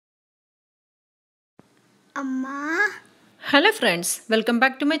అమ్మా hello friends, welcome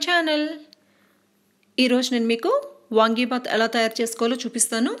back to my channel. ఈరోజు నేను మీకు వాంగీబాత్ ఎలా తయారు చేసుకోవాలో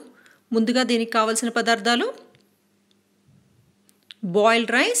చూపిస్తాను. ముందుగా దీనికి కావాల్సిన పదార్థాలు: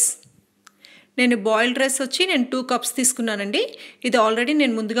 బాయిల్డ్ రైస్. నేను బాయిల్డ్ రైస్ వచ్చి 2 కప్స్ తీసుకున్నానండి. ఇది ఆల్రెడీ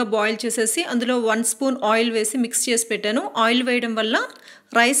నేను ముందుగా బాయిల్ చేసేసి అందులో 1 స్పూన్ ఆయిల్ వేసి మిక్స్ చేసి పెట్టాను. ఆయిల్ వేయడం వల్ల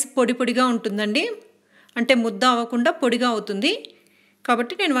రైస్ పొడి పొడిగా ఉంటుందండి, అంటే ముద్ద అవ్వకుండా పొడిగా అవుతుంది.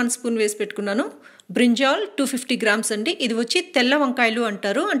 కాబట్టి నేను 1 స్పూన్ వేసి పెట్టుకున్నాను. బ్రింజాల్ 250 గ్రామ్స్ అండి. ఇది వచ్చి తెల్ల వంకాయలు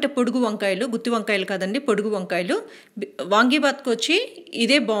అంటారు, అంటే పొడుగు వంకాయలు, గుత్తి వంకాయలు కాదండి, పొడుగు వంకాయలు. వాంగీబాత్కి వచ్చి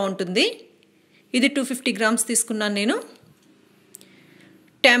ఇదే బాగుంటుంది. ఇది 250 గ్రామ్స్ తీసుకున్నాను నేను.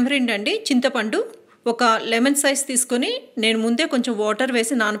 టామరిండ్ అండి, చింతపండు. ఒక లెమన్ సైజ్ తీసుకొని నేను ముందే కొంచెం వాటర్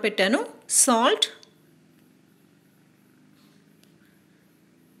వేసి నానబెట్టాను. సాల్ట్,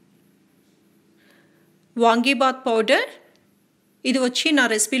 వాంగీబాత్ పౌడర్, ఇది వచ్చి నా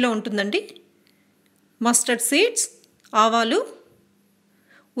రెసిపీలో ఉంటుందండి. మస్టర్డ్ సీడ్స్, ఆవాలు,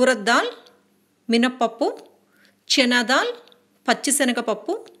 ఉరద్ దాల్, మినప్పప్పు, చనా దాల్,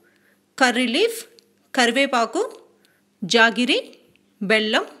 పచ్చిశనగపప్పు, కర్రీ లీఫ్, కరివేపాకు, జాగిరి,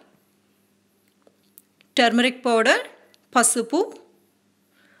 బెల్లం, టర్మరిక్ పౌడర్, పసుపు,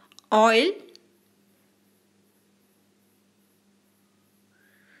 ఆయిల్,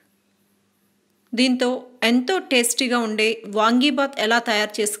 దీంతో ఎంతో టేస్టీగా ఉండే వాంగీబాత్ ఎలా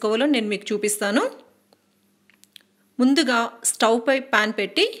తయారు చేసుకోవాలో నేను మీకు చూపిస్తాను. ముందుగా స్టవ్ పై ప్యాన్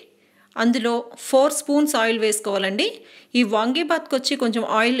పెట్టి అందులో 4 స్పూన్స్ ఆయిల్ వేసుకోవాలండి. ఈ వాంగీబాత్కి వచ్చి కొంచెం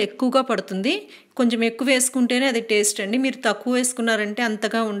ఆయిల్ ఎక్కువగా పడుతుంది. కొంచెం ఎక్కువ వేసుకుంటేనే అది టేస్ట్ అండి. మీరు తక్కువ వేసుకున్నారంటే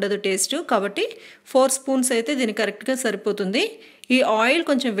అంతగా ఉండదు టేస్ట్. కాబట్టి 4 స్పూన్స్ అయితే దీనికి కరెక్ట్గా సరిపోతుంది. ఈ ఆయిల్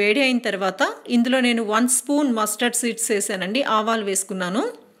కొంచెం వేడి అయిన తర్వాత ఇందులో నేను 1 స్పూన్ మస్టర్డ్ సీడ్స్ వేసానండి, ఆవాలు వేసుకున్నాను.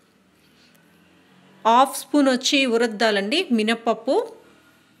 1/2 స్పూన్ వచ్చి ఉరద్ దాల్ అండి, మినప్పప్పు.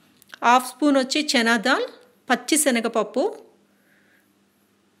 1/2 స్పూన్ వచ్చి చనా దాల్, పచ్చిశనగపప్పు.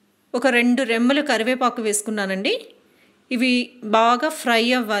 ఒక 2 రెమ్మలు కరివేపాకు వేసుకున్నానండి. ఇవి బాగా ఫ్రై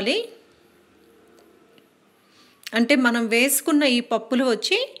అవ్వాలి. అంటే మనం వేసుకున్న ఈ పప్పులు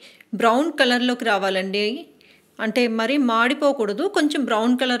వచ్చి బ్రౌన్ కలర్లోకి రావాలండి. అంటే మరీ మాడిపోకూడదు, కొంచెం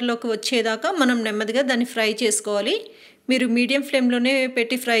బ్రౌన్ కలర్లోకి వచ్చేదాకా మనం నెమ్మదిగా దాన్ని ఫ్రై చేసుకోవాలి. మీరు మీడియం ఫ్లేమ్లోనే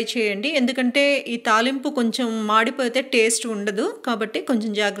పెట్టి ఫ్రై చేయండి, ఎందుకంటే ఈ తాలింపు కొంచెం మాడిపోతే టేస్ట్ ఉండదు. కాబట్టి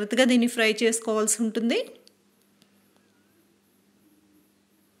కొంచెం జాగ్రత్తగా దీన్ని ఫ్రై చేసుకోవాల్సి ఉంటుంది.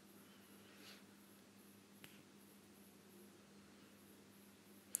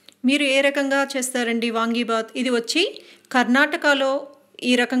 మీరు ఏ రకంగా చేస్తారండి వాంగీబాత్? ఇది వచ్చి కర్ణాటకలో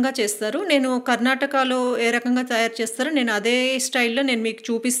ఈ రకంగా చేస్తారు. నేను కర్ణాటకలో ఏ రకంగా తయారు చేస్తారో నేను అదే స్టైల్లో నేను మీకు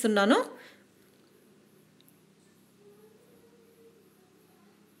చూపిస్తున్నాను.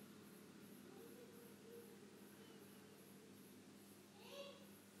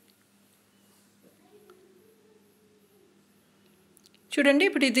 చూడండి,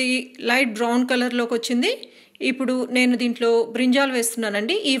 ఇప్పుడు ఇది లైట్ బ్రౌన్ కలర్లోకి వచ్చింది. ఇప్పుడు నేను దీంట్లో బ్రింజాల్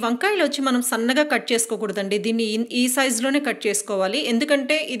వేస్తున్నానండి. ఈ వంకాయలు వచ్చి మనం సన్నగా కట్ చేసుకోకూడదండి, దీన్ని ఈ సైజులోనే కట్ చేసుకోవాలి.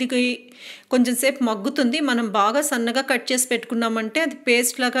 ఎందుకంటే ఇది కొంచెం సేపు మగ్గుతుంది. మనం బాగా సన్నగా కట్ చేసి పెట్టుకున్నామంటే అది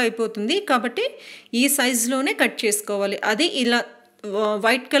పేస్ట్ లాగా అయిపోతుంది. కాబట్టి ఈ సైజులోనే కట్ చేసుకోవాలి. అది ఇలా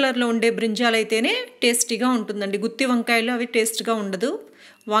వైట్ కలర్లో ఉండే బ్రింజాల్ అయితేనే టేస్టీగా ఉంటుందండి. గుత్తి వంకాయలు అవి టేస్ట్గా ఉండదు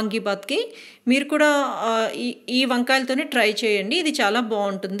వాంగీబాత్కి. మీరు కూడా ఈ వంకాయలతోనే ట్రై చేయండి, ఇది చాలా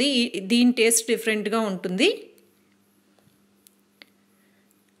బాగుంటుంది. దీని టేస్ట్ డిఫరెంట్గా ఉంటుంది.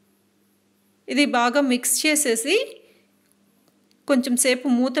 ఇది బాగా మిక్స్ చేసేసి కొంచెం సేపు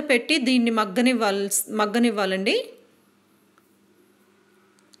మూత పెట్టి దీన్ని మగ్గనివ్వాలండి.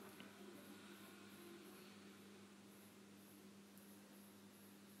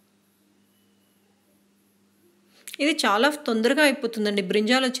 ఇది చాలా తొందరగా అయిపోతుందండి,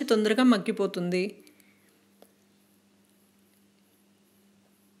 బ్రింజాల్ వచ్చి తొందరగా మగ్గిపోతుంది.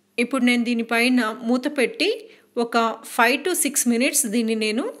 ఇప్పుడు నేను దీనిపైన మూత పెట్టి ఒక 5 to 6 మినిట్స్ దీన్ని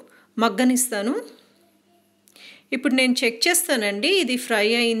నేను మగ్గనిస్తాను. ఇప్పుడు నేను చెక్ చేస్తానండి ఇది ఫ్రై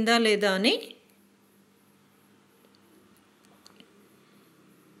అయిందా లేదా అని.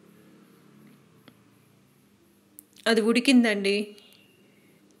 అది ఉడికిందండి.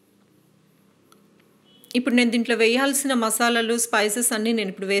 ఇప్పుడు నేను దీంట్లో వేయాల్సిన మసాలాలు, స్పైసెస్ అన్నీ నేను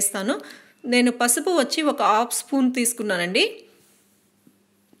ఇప్పుడు వేస్తాను. నేను పసుపు వచ్చి ఒక 1/2 స్పూన్ తీసుకున్నానండి.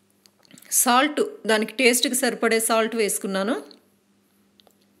 సాల్ట్, దానికి టేస్ట్కి సరిపడే సాల్ట్ వేసుకున్నాను.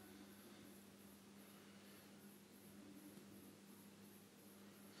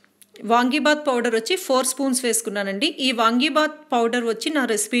 వాంగీబాత్ పౌడర్ వచ్చి 4 స్పూన్స్ వేసుకున్నానండి. ఈ వాంగీబాత్ పౌడర్ వచ్చి నా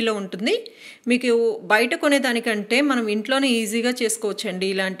రెసిపీలో ఉంటుంది. మీకు బయట కొనేదానికంటే మనం ఇంట్లోనే ఈజీగా చేసుకోవచ్చండి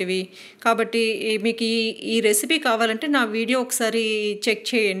ఇలాంటివి. కాబట్టి మీకు ఈ రెసిపీ కావాలంటే నా వీడియో ఒకసారి చెక్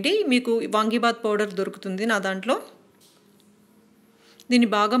చేయండి. మీకు వాంగీబాత్ పౌడర్ దొరుకుతుంది నా దాంట్లో. దీన్ని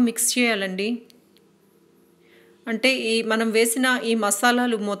బాగా మిక్స్ చేయాలండి. అంటే మనం వేసిన ఈ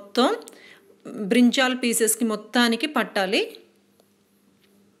మసాలాలు మొత్తం బ్రింజాల్ పీసెస్కి మొత్తానికి పట్టాలి.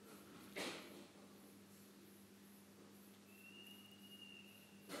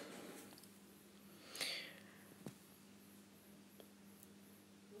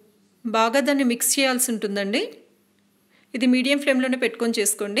 బాగా దాన్ని మిక్స్ చేయాల్సి ఉంటుందండి. ఇది మీడియం ఫ్లేమ్లోనే పెట్టుకొని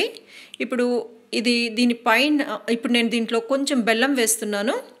చేసుకోండి. ఇప్పుడు దీనిపైన ఇప్పుడు నేను దీంట్లో కొంచెం బెల్లం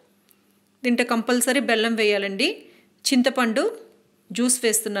వేస్తున్నాను. దీంట్లో కంపల్సరీ బెల్లం వేయాలండి. చింతపండు జ్యూస్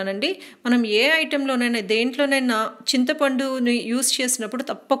వేస్తున్నానండి. మనం ఏ ఐటెంలోనైనా దేంట్లోనైనా చింతపండుని యూస్ చేసినప్పుడు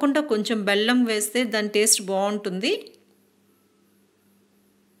తప్పకుండా కొంచెం బెల్లం వేస్తే దాని టేస్ట్ బాగుంటుంది.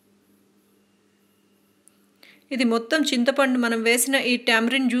 ఇది మొత్తం చింతపండు మనం వేసిన ఈ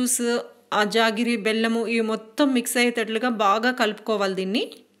టామరిన్ జ్యూస్, ఆ జాగిరి, బెల్లము ఇవి మొత్తం మిక్స్ అయ్యేటట్లుగా బాగా కలుపుకోవాలి దీన్ని.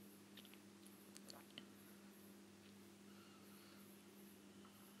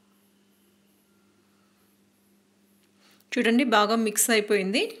 చూడండి బాగా మిక్స్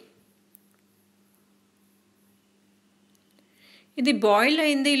అయిపోయింది. ఇది బాయిల్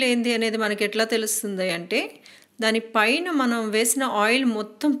అయింది లేనిది అనేది మనకి ఎట్లా తెలుస్తుంది అంటే దానిపైన మనం వేసిన ఆయిల్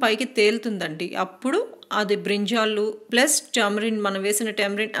మొత్తం పైకి తేలుతుందండి. అప్పుడు అది బ్రింజాలు ప్లస్ టామరిన్, మనం వేసిన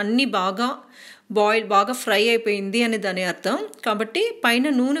టామరిన్ అన్నీ బాగా ఫ్రై అయిపోయింది అని దాని అర్థం. కాబట్టి పైన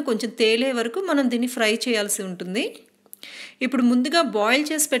నూనె కొంచెం తేలే వరకు మనం దీన్ని ఫ్రై చేయాల్సి ఉంటుంది. ఇప్పుడు ముందుగా బాయిల్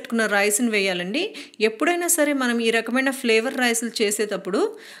చేసి పెట్టుకున్న రైస్ని వేయాలండి. ఎప్పుడైనా సరే మనం ఈ రకమైన ఫ్లేవర్ రైస్లు చేసేటప్పుడు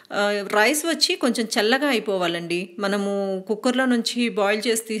రైస్ వచ్చి కొంచెం చల్లగా అయిపోవాలండి. మనము కుక్కర్లో నుంచి బాయిల్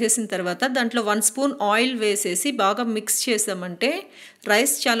చేసి తీసేసిన తర్వాత దాంట్లో 1 స్పూన్ ఆయిల్ వేసేసి బాగా మిక్స్ చేసామంటే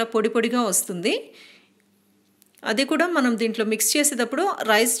రైస్ చాలా పొడి పొడిగా వస్తుంది. అది కూడా మనం దీంట్లో మిక్స్ చేసేటప్పుడు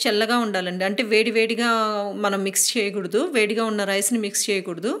రైస్ చల్లగా ఉండాలండి. అంటే వేడిగా మనం మిక్స్ చేయకూడదు, వేడిగా ఉన్న రైస్ని మిక్స్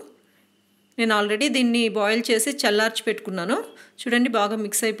చేయకూడదు. నేను ఆల్రెడీ దీన్ని బాయిల్ చేసి చల్లార్చి పెట్టుకున్నాను. చూడండి బాగా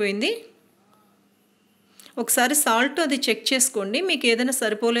మిక్స్ అయిపోయింది. ఒకసారి సాల్ట్ అది చెక్ చేసుకోండి. మీకు ఏదైనా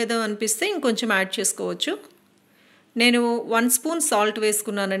సరిపోలేదో అనిపిస్తే ఇంకొంచెం యాడ్ చేసుకోవచ్చు. నేను 1 స్పూన్ సాల్ట్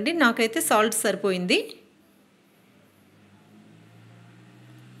వేసుకున్నానండి. నాకైతే సాల్ట్ సరిపోయింది.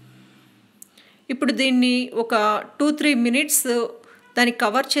 ఇప్పుడు దీన్ని ఒక 2-3 మినిట్స్ దాన్ని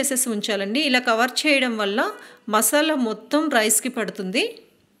కవర్ చేసేసి ఉంచాలండి. ఇలా కవర్ చేయడం వల్ల మసాలా మొత్తం రైస్కి పడుతుంది.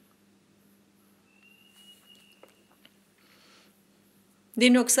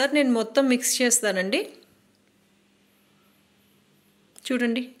 దీన్ని ఒకసారి నేను మొత్తం మిక్స్ చేస్తానండి.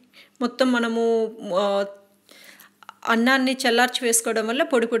 చూడండి మొత్తం మనము అన్నాన్ని చల్లార్చి వేసుకోవడం వల్ల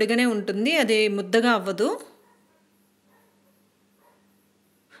పొడి పొడిగానే ఉంటుంది, అది ముద్దగా అవ్వదు.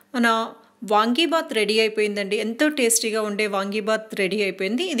 మన వాంగీబాత్ రెడీ అయిపోయిందండి. ఎంతో టేస్టీగా ఉండే వాంగీబాత్ రెడీ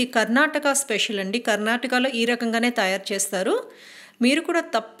అయిపోయింది. ఇది కర్ణాటక స్పెషల్ అండి. కర్ణాటకలో ఈ రకంగానే తయారు చేస్తారు. మీరు కూడా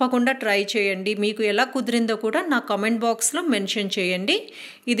తప్పకుండా ట్రై చేయండి. మీకు ఎలా కుదిరిందో కూడా నా కామెంట్ బాక్స్లో మెన్షన్ చేయండి.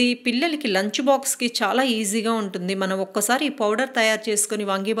 ఇది పిల్లలకి లంచ్ బాక్స్కి చాలా ఈజీగా ఉంటుంది. మనం ఒక్కసారి ఈ పౌడర్ తయారు చేసుకొని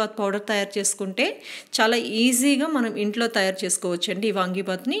వాంగీబాత్ పౌడర్ తయారు చేసుకుంటే చాలా ఈజీగా మనం ఇంట్లో తయారు చేసుకోవచ్చండి ఈ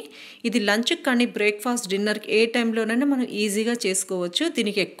వాంగీబాత్ని. ఇది లంచ్కి కానీ బ్రేక్ఫాస్ట్, డిన్నర్కి ఏ టైంలోనైనా మనం ఈజీగా చేసుకోవచ్చు.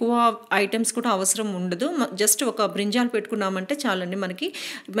 దీనికి ఎక్కువ ఐటమ్స్ కూడా అవసరం ఉండదు. జస్ట్ ఒక బ్రింజాల్ పెట్టుకున్నామంటే చాలండి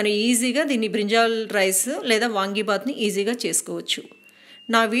మన ఈజీగా దీన్ని బ్రింజాల్ రైస్ లేదా వాంగీబాత్ని ఈజీగా చేసుకోవచ్చు.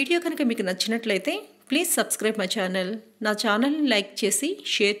 నా వీడియో కనుక మీకు నచ్చినట్లయితే ప్లీజ్ సబ్స్క్రైబ్ మై ఛానల్. నా ఛానల్ని లైక్ చేసి,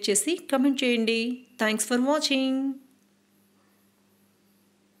 షేర్ చేసి, కమెంట్ చేయండి. Thanks for watching.